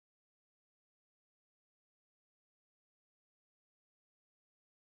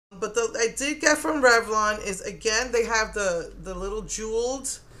But I did get from Revlon is, again, they have the little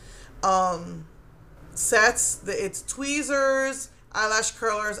jeweled sets. It's tweezers, eyelash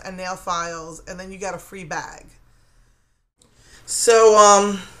curlers, and nail files, and then you get a free bag.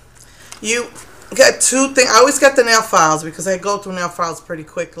 So you get two things. I always get the nail files because I go through nail files pretty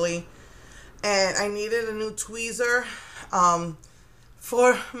quickly, and I needed a new tweezer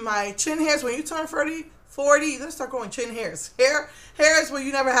for my chin hairs. When you turn 40, you're gonna start growing chin hairs. Hairs where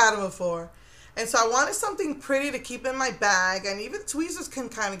you never had them before. And so I wanted something pretty to keep in my bag, and even tweezers can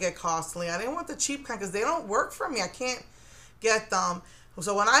kind of get costly. I didn't want the cheap kind because they don't work for me. I can't get them.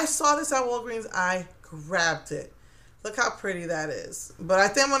 So when I saw this at Walgreens, I grabbed it. Look how pretty that is. But I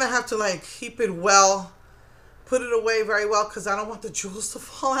think I'm going to have to like keep it well, put it away very well, because I don't want the jewels to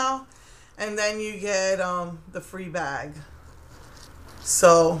fall out. And then you get the free bag.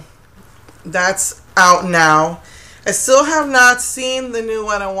 So that's out now. I still have not seen the new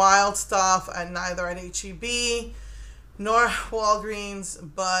Wet n Wild stuff, and neither at H-E-B nor Walgreens.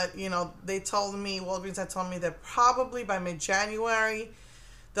 But, you know, Walgreens had told me that probably by mid-January,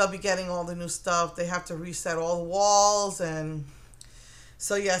 they'll be getting all the new stuff. They have to reset all the walls. And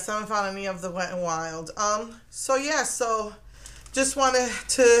so, yes, I haven't found any of the Wet n Wild. So just wanted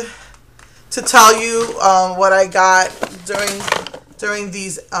to tell you what I got during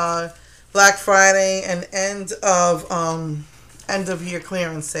these Black Friday and end of year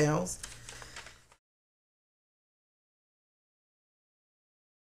clearance sales.